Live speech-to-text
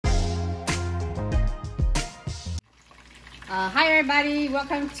Hi everybody,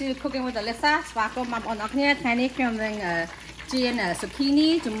 welcome to Cooking with Alyssa. Sparkle mom on oknia tiny from the chiên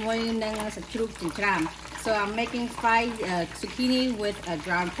zucchini to So I'm making fried zucchini with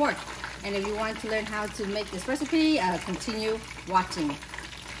ground pork. And if you want to learn how to make this recipe, continue watching.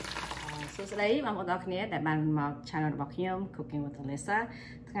 So today I'm on oknia that my channel about Cooking with Alyssa.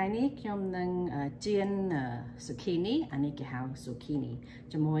 Tiny from the chiên zucchini, I need to have zucchini.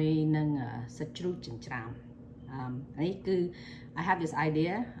 I have this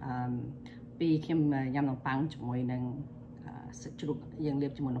idea. Vì khi mà nhâm nông băngជាមួយនឹងសាច់ជ្រូកយើងលា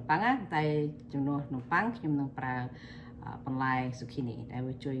បជាមួយនំប៉័ងតែចំនួននំប៉័ងខ្ញុំនឹងប្រើបន្លែ zucchini ដែល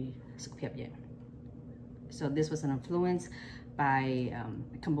វាជួយសុខភាពយើង So this was an influence by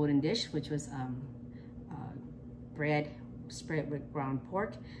a Cambodian dish which was bread spread with ground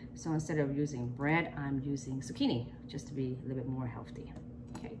pork. So instead of using bread, I'm using zucchini just to be a little bit more healthy.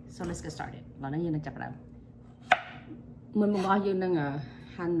 Okay, so let's get started. When you're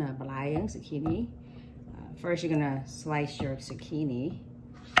hand zucchini, first you're gonna slice your zucchini.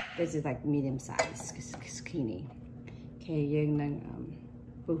 This is like medium size zucchini. Okay, you're gonna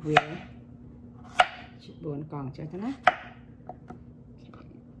put here. Buồn còn chưa thế nào?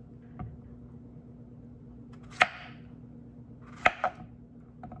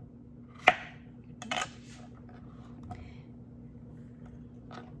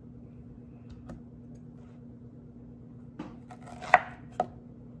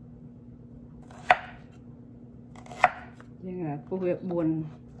 Cô việc buồn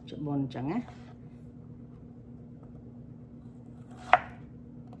chẳng á.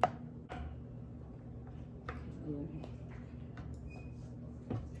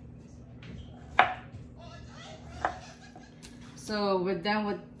 So we're done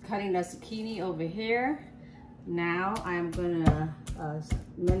with cutting the zucchini over here. Now I'm gonna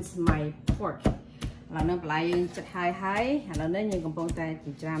mince my pork. Là nó lại yung chặt hai là nó như công tay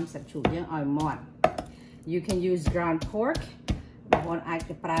thì làm sạch chủ dương ỏi mọt. You can use ground pork. One I can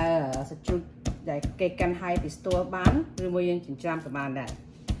prepare the cake and hide the store ban.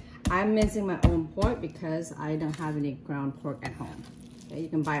 I'm mincing my own pork because I don't have any ground pork at home. Okay, you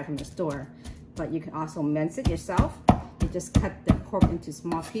can buy it from the store, but you can also mince it yourself. You just cut the pork into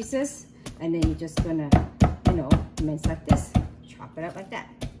small pieces, and then you're just gonna, mince like this. Chop it up like that.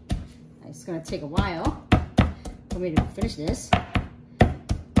 It's gonna take a while for me to finish this,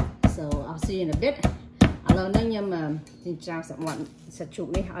 so I'll see you in a bit. Okay,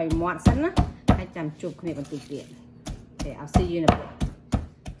 I'll see you in a bit.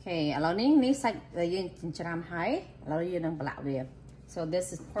 Okay, so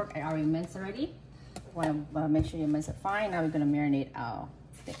this is pork I already minced already. Want to make sure you mince it fine. Now we're going to marinate our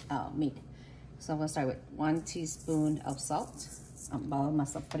meat. So we'll start with 1 teaspoon of salt. So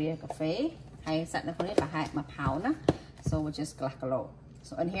which is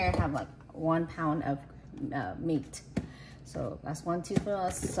so in here I have like 1 pound of meat. So that's 1 teaspoon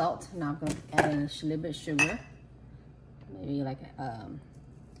of salt. Now I'm going to add in a little bit of sugar, maybe like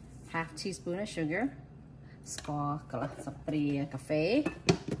half teaspoon of sugar.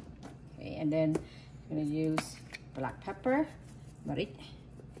 Okay, and then I'm going to use black pepper,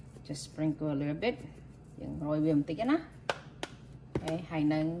 just sprinkle a little bit. Okay,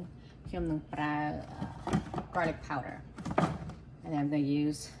 garlic powder, and I'm going to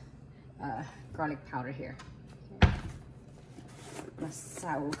use garlic powder here.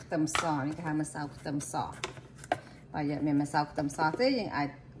 Masao tâm sò, những cái masao tâm sò. Bây giờ mình masao tâm sò thế nhưng ai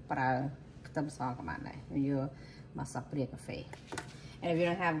para tâm sò các bạn này, như masao priya cafe. And if you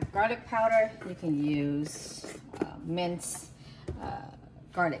don't have garlic powder, you can use minced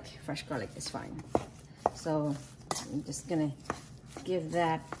garlic. Fresh garlic is fine. So I'm just gonna give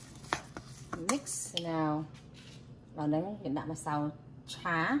that a mix. Now, mình đã masao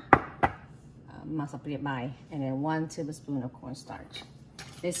cha. And then 1 tablespoon of cornstarch.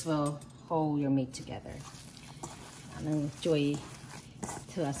 This will hold your meat together.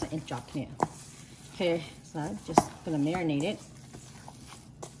 Okay, so I'm just gonna marinate it.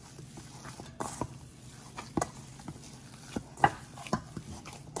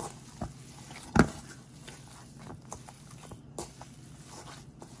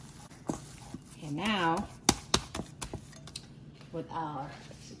 Okay, now with our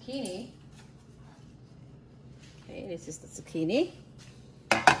zucchini. Okay, this is the zucchini.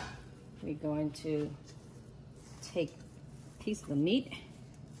 We're going to take a piece of the meat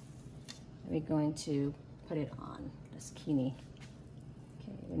and we're going to put it on the zucchini.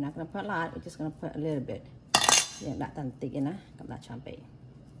 Okay, we're not going to put a lot, we're just going to put a little bit.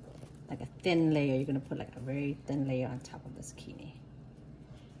 Like a thin layer, you're going to put like a very thin layer on top of the zucchini.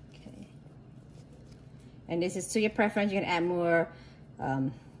 Okay. And this is to your preference. You can add more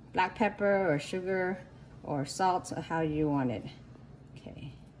black pepper or sugar or salt or how you want it.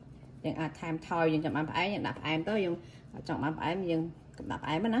 Okay. Then add time tower. You can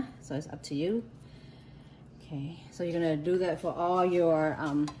so it's up to you. Okay. So you're gonna do that for all your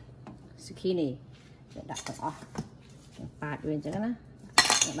zucchini. Đặt phần off. Pạt lên cho nó.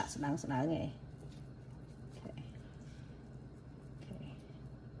 Đặt sẵn nghe. Okay. Okay.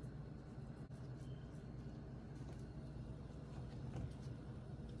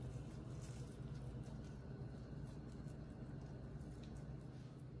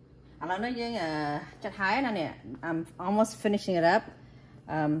 I'm almost finishing it up.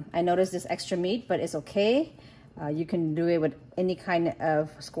 I noticed this extra meat, but it's okay. You can do it with any kind of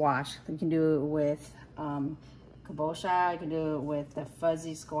squash. You can do it with kabocha. You can do it with the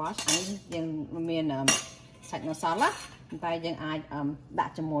fuzzy squash. Sạch nó sót lắm. Tay dân ai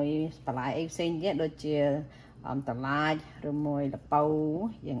đặt cho mùi bà lại em xin với đôi chia tờ lai rồi mùi là bầu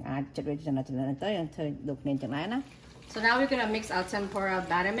dân ai cho đôi cho nó tới thôi được nên chẳng lẽ nó. So now we're gonna mix our tempura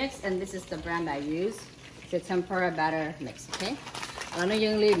batter mix, and this is the brand I use. It's a tempura batter mix, okay? Nó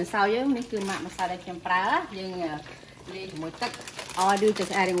dân ly mà sao chứ mấy cứ mặn mà sao đây tempura dân ly mùi tắc. All I do is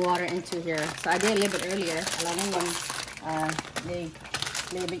just adding water into here. So I did a little bit earlier.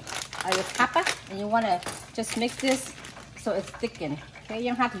 And you want to just mix this so it's thickened. Okay, you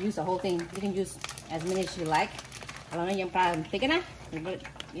don't have to use the whole thing. You can use as many as you like. Thicken it.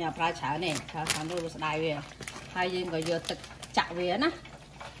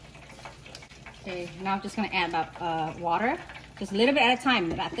 Okay, now I'm just going to add about water. Just a little bit at a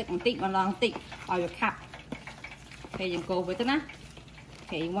time. Or your cup. Okay, you go with it now.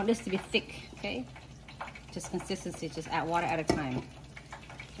 Okay, you want this to be thick, okay? Just consistency, just add water at a time.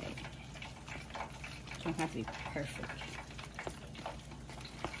 Okay. It don't have to be perfect.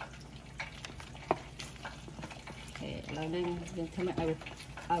 Okay,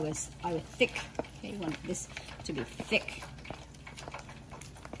 I was thick. Okay, you want this to be thick.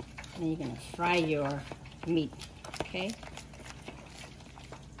 And you're gonna fry your meat, okay?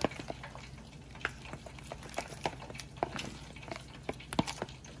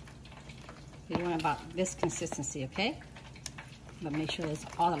 You want about this consistency, okay? But make sure there's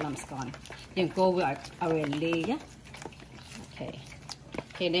all the lumps gone. You can go with our layer. Okay.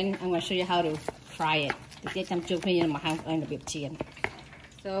 Okay, then I'm going to show you how to fry it.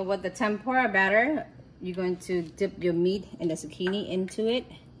 So with the tempura batter, you're going to dip your meat and the zucchini into it.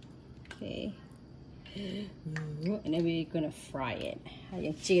 Okay. And then we're going to fry it. We're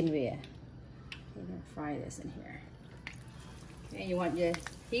going to fry this in here. Okay, you want your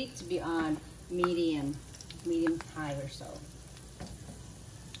heat to be on medium high or so.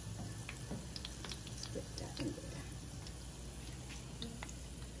 Put that in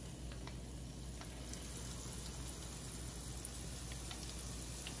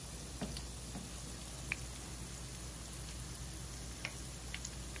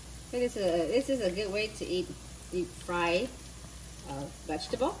there. This is a good way to eat fried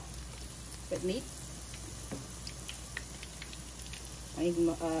vegetable with meat.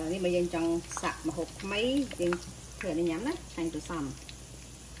 Nếu mà dân trong sạc mà hộp mấy dân thừa để nhắm đó thành từ sầm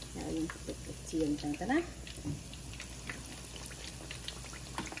rồi dân chiên chẳng tới đó.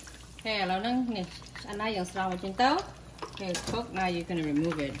 Okay, lâu nâng nè anh ấy dần sau trên tấu. Okay, cook. Now you're gonna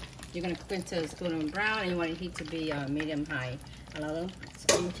remove it. You're gonna cook until it's golden brown, and you want the heat to be medium high. Lâu nâng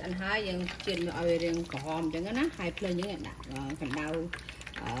anh hai dân chiên ở riêng cỏ hòm chẳng đó hai plei những cái đặt phần đau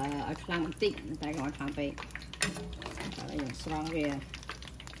ở khang một tí tay còn khang về.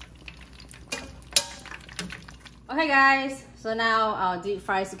 Okay guys, so now our deep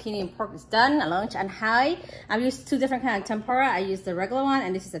fried zucchini and pork is done. I've used two different kinds of tempura. I used the regular one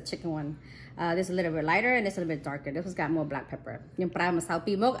and this is a chicken one. This is a little bit lighter and this is a little bit darker. This one's got more black pepper. Yung para masao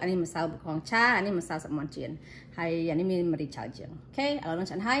pimok, ani masao bukong cha, ani masao sa monchien. Hay ani mi maricha jeng. Okay,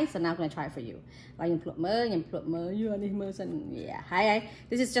 so now I'm gonna try it for you. Yung pluk mo, you ani mo san. Yeah, hi.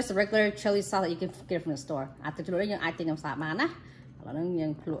 This is just a regular chili sauce that you can get from the store. After tuloy yung ating ng sa mana.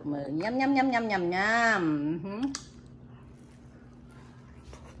 Yung pluk mo, yum.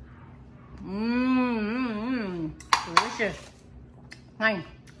 Delicious. Hang.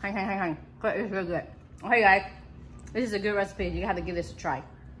 It's real good. Okay guys, this is a good recipe. You have to give this a try.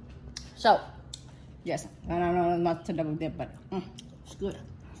 So, yes, no, not to double dip, but it's good.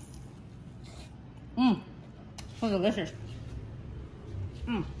 So delicious.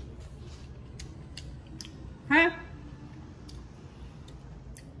 Hey,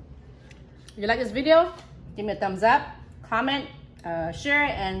 if you like this video, give me a thumbs up, comment, share,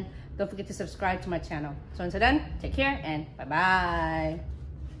 and don't forget to subscribe to my channel. So until then, take care and bye-bye.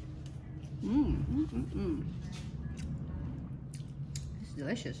 It's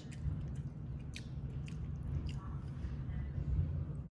delicious.